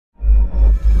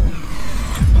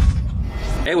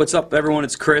Hey, what's up everyone?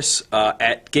 It's Chris.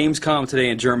 At Gamescom today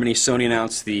in Germany, Sony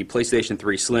announced the PlayStation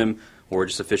 3 Slim, or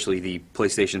just officially the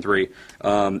PlayStation 3.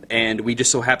 And we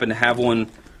just so happen to have one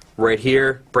right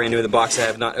here, brand new in the box. I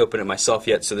have not opened it myself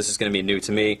yet, so this is going to be new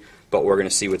to me, but we're going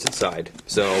to see what's inside.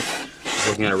 So, just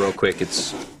looking at it real quick,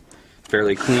 it's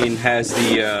fairly clean. Has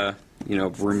the,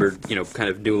 rumored, kind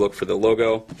of new look for the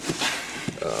logo.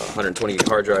 120 gig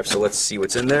hard drive, so let's see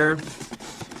what's in there.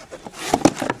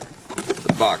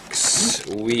 Box.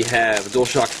 We have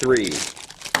DualShock 3,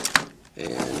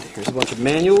 and here's a bunch of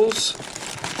manuals.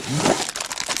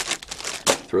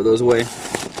 Throw those away.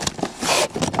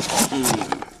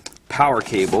 Power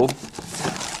cable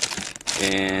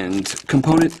and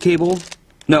component cable.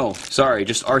 No, sorry,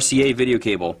 just RCA video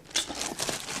cable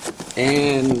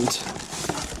and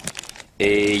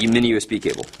a mini USB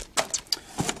cable.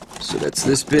 So that's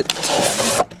this bit.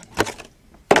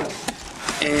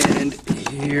 And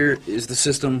here is the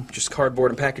system, just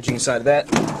cardboard and packaging inside of that.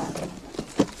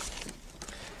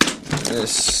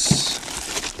 This.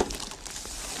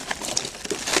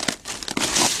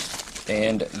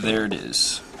 And there it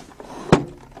is.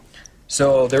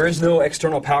 So there is no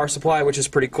external power supply, which is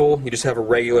pretty cool. You just have a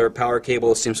regular power cable,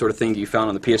 the same sort of thing you found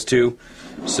on the PS2.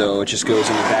 So it just goes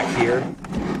in the back here.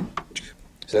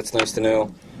 So that's nice to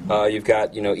know. You've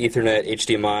got, Ethernet,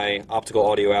 HDMI, optical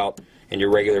audio out, and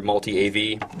your regular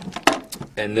multi-AV.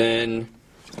 And then,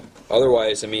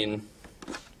 otherwise,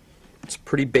 it's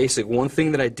pretty basic. One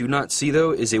thing that I do not see,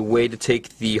 though, is a way to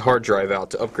take the hard drive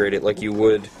out to upgrade it like you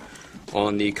would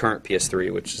on the current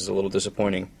PS3, which is a little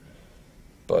disappointing.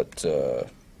 But,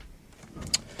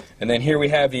 and then here we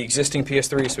have the existing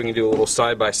PS3, so we can do a little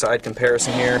side-by-side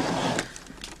comparison here.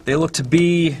 They look to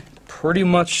be pretty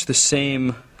much the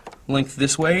same length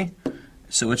this way,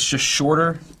 so it's just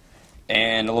shorter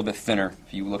and a little bit thinner.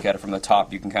 If you look at it from the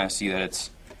top, you can kind of see that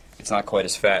it's not quite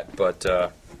as fat, but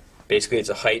basically it's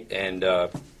a height and I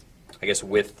guess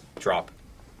width drop.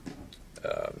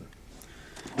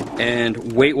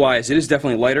 And weight-wise, it is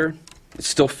definitely lighter. It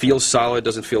still feels solid.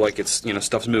 Doesn't feel like it's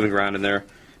stuff's moving around in there.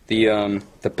 The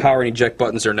power and eject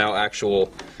buttons are now actual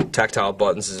tactile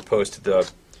buttons as opposed to the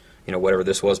whatever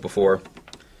this was before.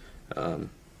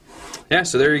 Yeah,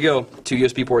 so there you go. 2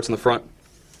 USB ports in the front.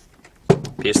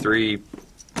 PS3,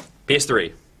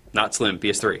 not Slim,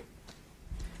 PS3.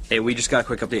 Hey, we just got a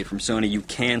quick update from Sony. You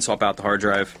can swap out the hard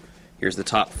drive. Here's the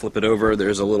top, flip it over.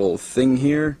 There's a little thing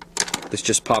here. This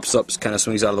just pops up, kind of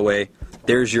swings out of the way.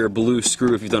 There's your blue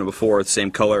screw if you've done it before, the same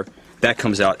color. That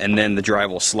comes out, and then the drive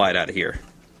will slide out of here.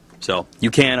 So, you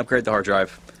can upgrade the hard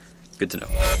drive. Good to know.